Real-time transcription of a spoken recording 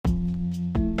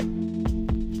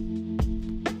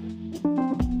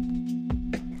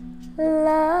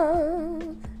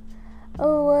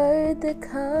world that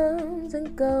comes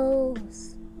and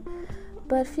goes,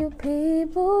 but few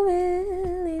people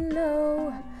really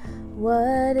know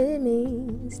what it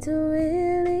means to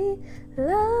really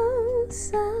love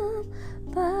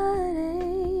somebody.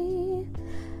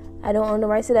 I don't own the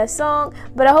rights to that song,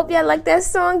 but I hope y'all like that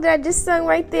song that I just sung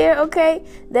right there, okay?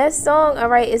 That song, all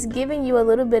right, is giving you a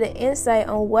little bit of insight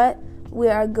on what we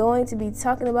are going to be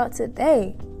talking about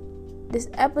today. This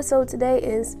episode today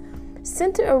is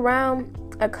centered around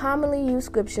a commonly used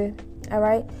scripture, all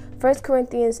right? 1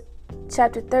 Corinthians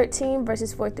chapter 13,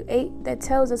 verses 4 through 8, that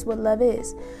tells us what love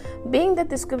is. Being that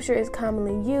the scripture is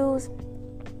commonly used,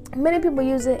 many people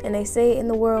use it and they say it in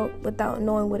the world without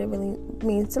knowing what it really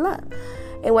means to love.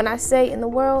 And when I say in the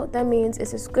world, that means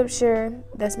it's a scripture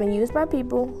that's been used by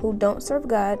people who don't serve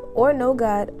God or know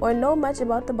much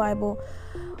about the Bible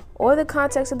or the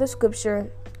context of the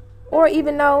scripture, or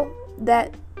even know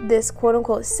that this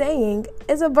quote-unquote saying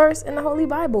is a verse in the Holy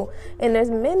Bible. And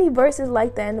there's many verses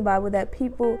like that in the Bible that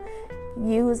people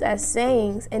use as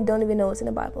sayings and don't even know it's in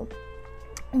the Bible.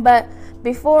 But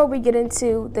before we get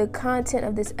into the content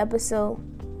of this episode,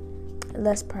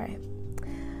 let's pray.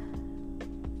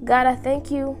 God, I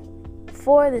thank you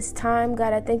for this time.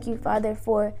 God, I thank you, Father,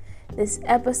 for this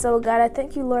episode. God, I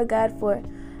thank you, Lord God, for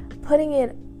putting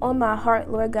it on my heart,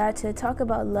 Lord God, to talk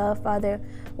about love, Father,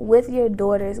 with your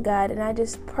daughters, God. And I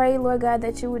just pray, Lord God,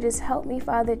 that you would just help me,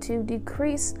 Father, to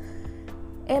decrease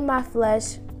in my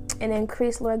flesh and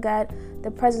increase, Lord God, the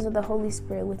presence of the Holy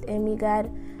Spirit within me,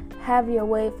 God. Have your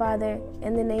way, Father,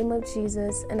 in the name of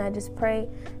Jesus. And I just pray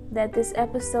that this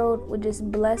episode would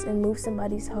just bless and move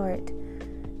somebody's heart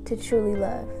to truly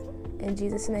love. In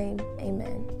Jesus' name,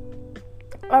 amen.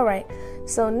 All right,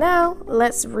 so now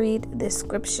let's read this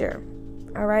scripture.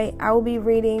 All right, I will be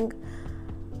reading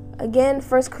again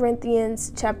 1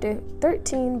 Corinthians chapter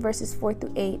 13, verses 4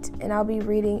 through 8, and I'll be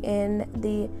reading in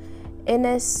the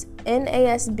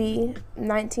NASB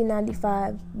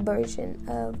 1995 version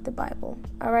of the Bible.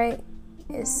 All right,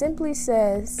 it simply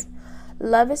says,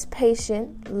 love is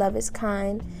patient, love is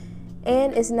kind,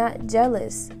 and is not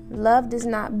jealous. Love does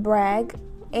not brag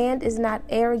and is not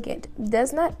arrogant,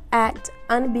 does not act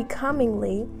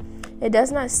unbecomingly, it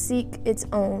does not seek its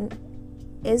own,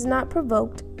 is not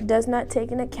provoked, does not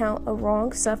take into account a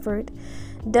wrong suffered,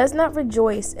 does not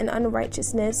rejoice in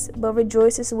unrighteousness, but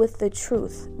rejoices with the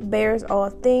truth, bears all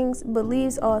things,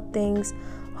 believes all things,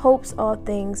 hopes all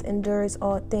things, endures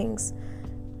all things.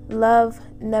 Love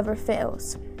never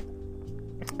fails.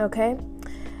 Okay?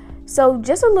 So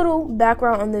just a little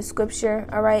background on this scripture,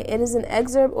 all right? It is an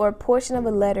excerpt or a portion of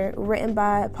a letter written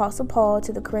by Apostle Paul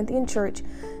to the Corinthian church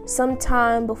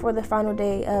sometime before the final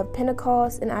day of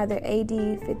Pentecost in either AD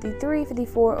 53,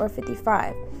 54, or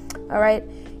 55, all right?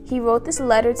 He wrote this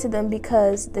letter to them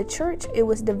because the church, it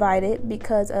was divided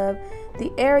because of the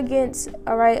arrogance,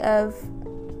 all right, of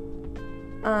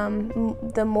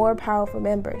the more powerful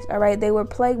members, all right? They were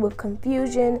plagued with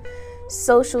confusion,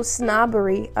 social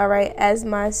snobbery, all right, as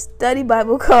my study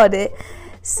Bible called it,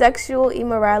 sexual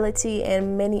immorality,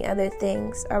 and many other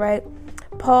things, all right?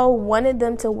 Paul wanted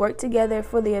them to work together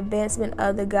for the advancement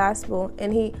of the gospel,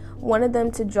 and he wanted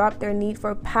them to drop their need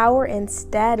for power and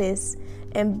status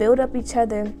and build up each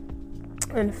other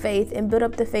in faith and build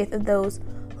up the faith of those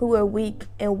who were weak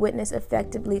and witness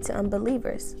effectively to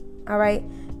unbelievers, all right?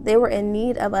 They were in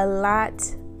need of a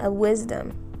lot of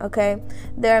wisdom. Okay,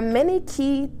 there are many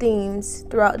key themes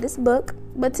throughout this book,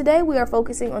 but today we are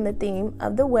focusing on the theme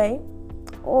of the way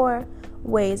or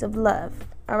ways of love.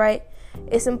 All right,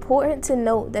 it's important to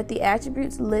note that the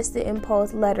attributes listed in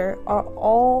Paul's letter are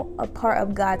all a part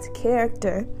of God's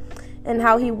character and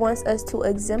how he wants us to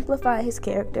exemplify his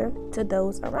character to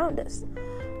those around us.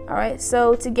 All right,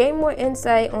 so to gain more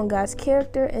insight on God's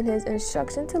character and his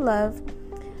instruction to love,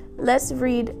 let's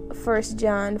read 1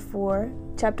 John 4.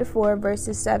 Chapter 4,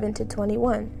 verses 7 to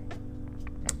 21.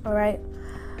 All right.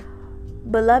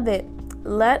 Beloved,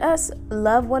 let us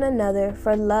love one another,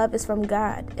 for love is from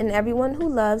God, and everyone who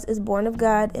loves is born of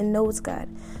God and knows God.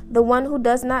 The one who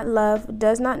does not love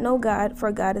does not know God,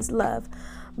 for God is love.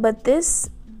 But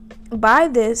by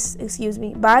this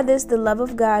the love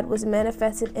of God was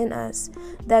manifested in us,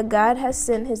 that God has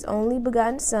sent his only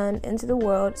begotten Son into the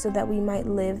world so that we might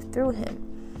live through him.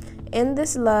 In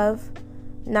this love,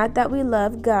 not that we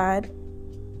loved God,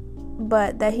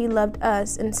 but that he loved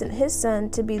us and sent his Son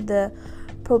to be the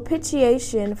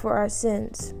propitiation for our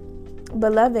sins.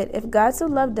 Beloved, if God so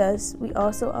loved us, we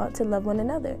also ought to love one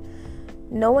another.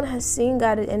 No one has seen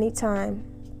God at any time.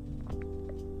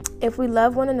 If we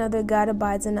love one another, God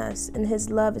abides in us, and his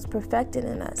love is perfected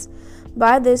in us.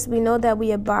 By this we know that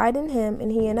we abide in him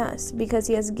and he in us, because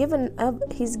he's given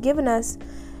us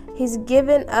He's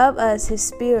given of us his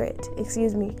spirit.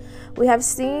 We have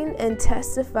seen and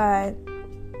testified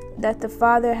that the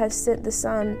Father has sent the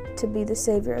Son to be the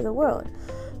Savior of the world.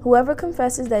 Whoever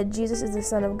confesses that Jesus is the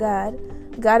Son of God,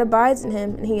 God abides in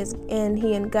him, and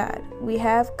he in God. We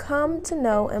have come to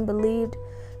know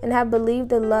and have believed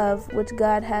the love which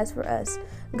God has for us.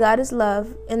 God is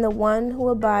love, and the one who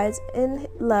abides in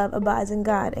love abides in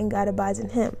God, and God abides in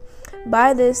him.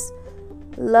 By this,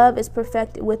 love is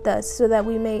perfected with us, so that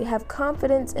we may have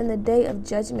confidence in the day of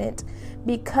judgment,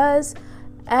 because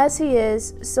as he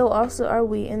is, so also are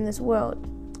we in this world.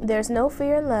 There's no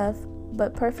fear in love,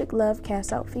 but perfect love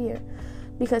casts out fear,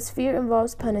 because fear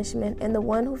involves punishment, and the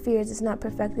one who fears is not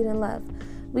perfected in love.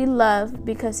 We love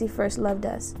because he first loved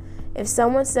us. If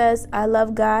someone says, I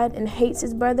love God, and hates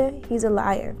his brother, he's a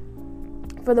liar.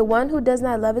 For the one who does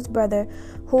not love his brother,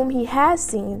 whom he has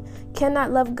seen,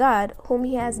 cannot love God, whom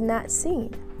he has not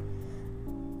seen.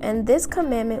 And this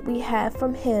commandment we have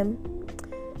from him,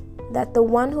 that the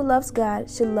one who loves God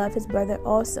should love his brother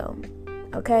also.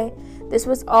 Okay? This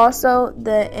was also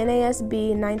the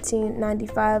NASB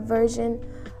 1995 version,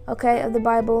 okay, of the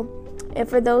Bible. And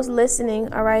for those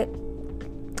listening, all right,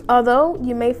 although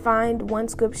you may find one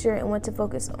scripture and want to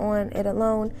focus on it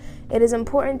alone, it is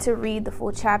important to read the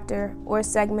full chapter or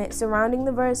segment surrounding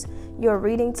the verse you're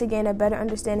reading to gain a better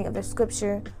understanding of the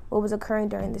scripture, what was occurring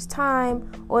during this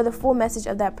time, or the full message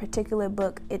of that particular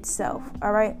book itself,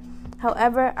 all right?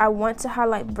 However, I want to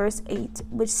highlight verse 8,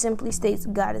 which simply states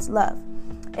God is love.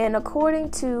 And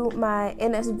according to my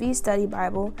NSV study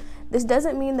Bible, this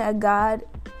doesn't mean that God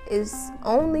is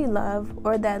only love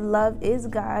or that love is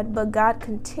God, but God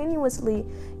continuously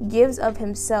gives of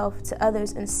himself to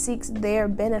others and seeks their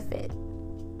benefit.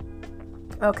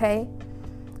 Okay?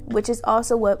 Which is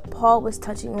also what Paul was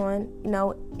touching on,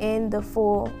 in the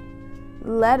full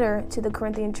letter to the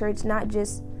Corinthian church, not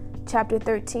just chapter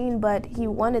 13, but he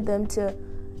wanted them to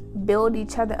build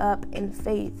each other up in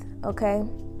faith, okay?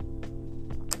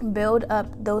 Build up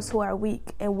those who are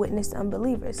weak and witness to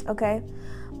unbelievers, okay?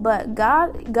 But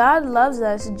God loves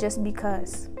us just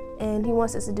because, and he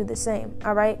wants us to do the same,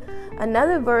 all right?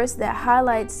 Another verse that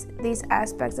highlights these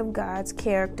aspects of God's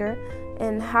character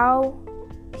and how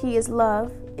he is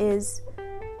love is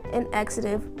in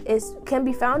Exodus, can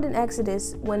be found in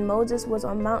Exodus when Moses was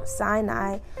on Mount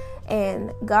Sinai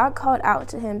and God called out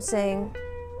to him saying,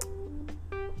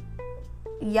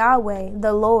 Yahweh,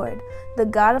 the Lord, the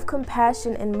God of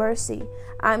compassion and mercy,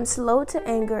 I am slow to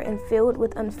anger and filled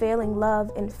with unfailing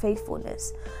love and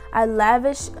faithfulness. I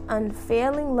lavish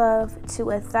unfailing love to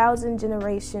 1,000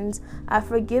 generations. I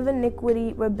forgive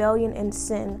iniquity, rebellion, and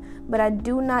sin, but I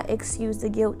do not excuse the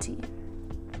guilty.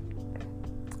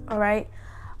 All right.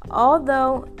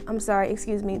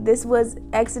 This was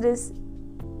Exodus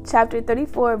chapter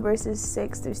 34, verses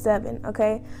 6 through 7.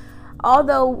 Okay.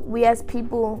 Although we as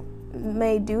people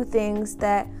may do things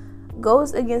that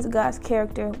goes against God's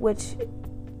character, which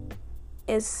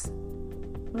is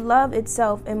love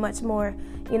itself and much more,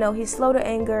 he's slow to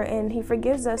anger and he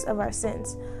forgives us of our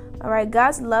sins. All right,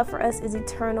 God's love for us is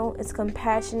eternal, it's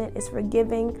compassionate, it's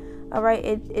forgiving. All right,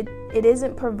 it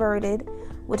isn't perverted,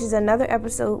 which is another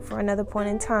episode for another point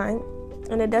in time,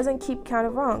 and it doesn't keep count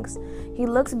of wrongs. He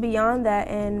looks beyond that,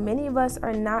 and many of us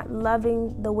are not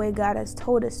loving the way God has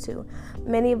told us to.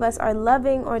 Many of us are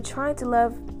loving or trying to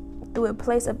love through a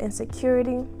place of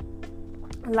insecurity,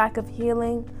 lack of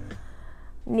healing,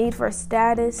 need for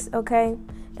status, okay?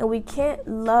 And we can't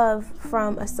love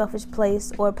from a selfish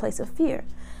place or a place of fear.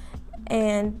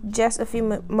 And just a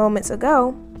few moments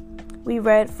ago, we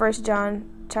read 1 John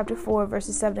chapter 4,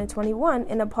 verses 7 and 21,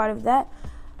 and a part of that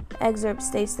excerpt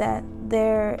states that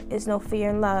there is no fear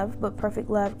in love, but perfect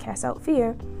love casts out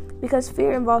fear, because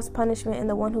fear involves punishment, and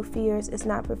the one who fears is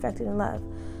not perfected in love.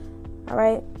 All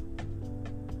right?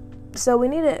 So we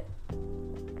need to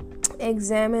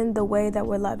examine the way that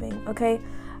we're loving, okay?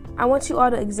 I want you all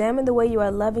to examine the way you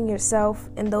are loving yourself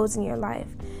and those in your life,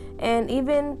 and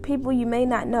even people you may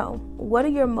not know. What are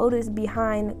your motives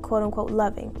behind quote-unquote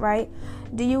loving, right?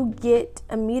 Do you get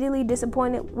immediately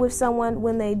disappointed with someone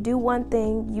when they do one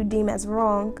thing you deem as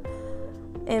wrong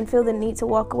and feel the need to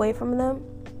walk away from them?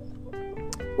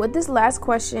 With this last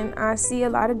question, I see a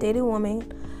lot of dating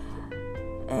women,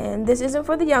 and this isn't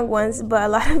for the young ones, but a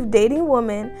lot of dating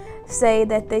women say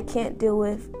that they can't deal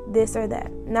with this or that,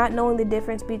 not knowing the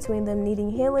difference between them needing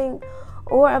healing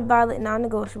or a violent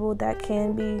non-negotiable that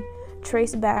can be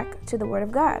traced back to the Word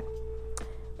of God.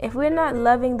 If we're not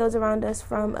loving those around us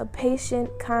from a patient,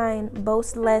 kind,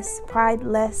 boastless,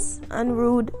 prideless,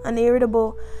 unrude,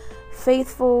 unirritable,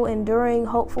 faithful, enduring,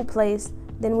 hopeful place,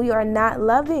 then we are not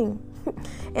loving.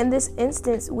 In this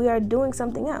instance, we are doing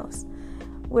something else.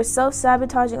 We're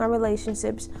self-sabotaging our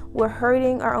relationships. We're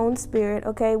hurting our own spirit,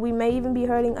 okay? We may even be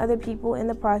hurting other people in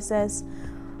the process.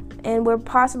 And we're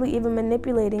possibly even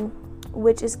manipulating,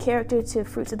 which is character to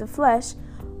fruits of the flesh,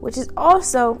 which is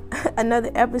also another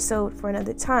episode for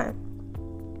another time.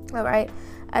 All right?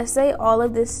 I say all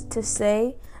of this to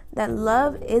say that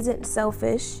love isn't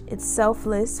selfish. It's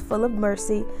selfless, full of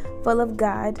mercy, full of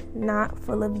God, not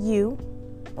full of you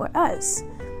or us.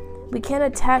 We can't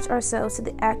attach ourselves to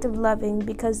the act of loving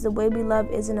because the way we love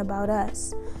isn't about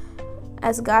us.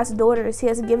 As God's daughters, He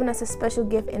has given us a special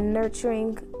gift in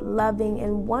nurturing, loving,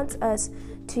 and wants us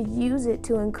to use it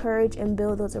to encourage and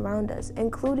build those around us,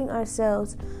 including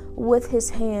ourselves, with His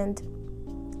hand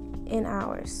in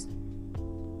ours.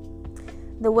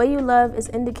 The way you love is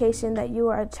indication that you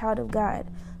are a child of God.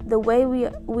 The way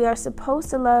we are supposed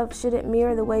to love shouldn't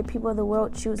mirror the way people of the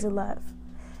world choose to love.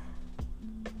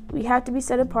 We have to be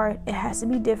set apart. It has to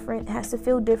be different. It has to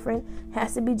feel different. It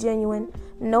has to be genuine.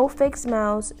 No fake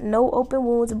smiles. No open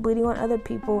wounds bleeding on other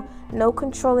people. No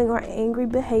controlling or angry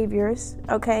behaviors.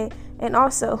 Okay? And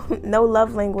also, no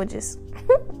love languages.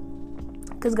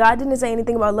 Because God didn't say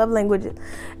anything about love languages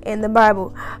in the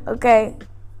Bible. Okay?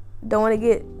 Don't want to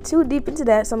get too deep into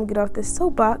that, so I'm going to get off this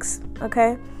soapbox.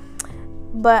 Okay?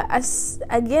 But I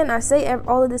say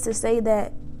all of this to say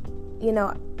that,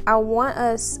 I want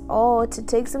us all to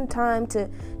take some time to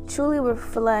truly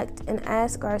reflect and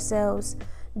ask ourselves,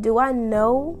 do I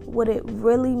know what it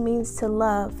really means to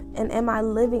love? And am I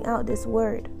living out this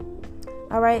word?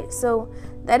 All right, so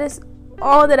that is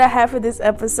all that I have for this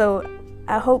episode.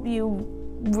 I hope you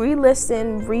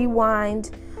re-listen,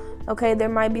 rewind. Okay, there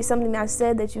might be something I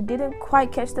said that you didn't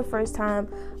quite catch the first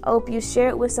time. I hope you share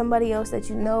it with somebody else that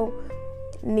you know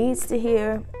needs to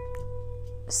hear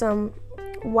some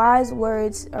wise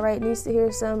words, all right, needs to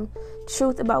hear some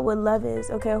truth about what love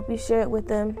is. Okay, I hope you share it with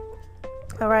them.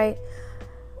 All right,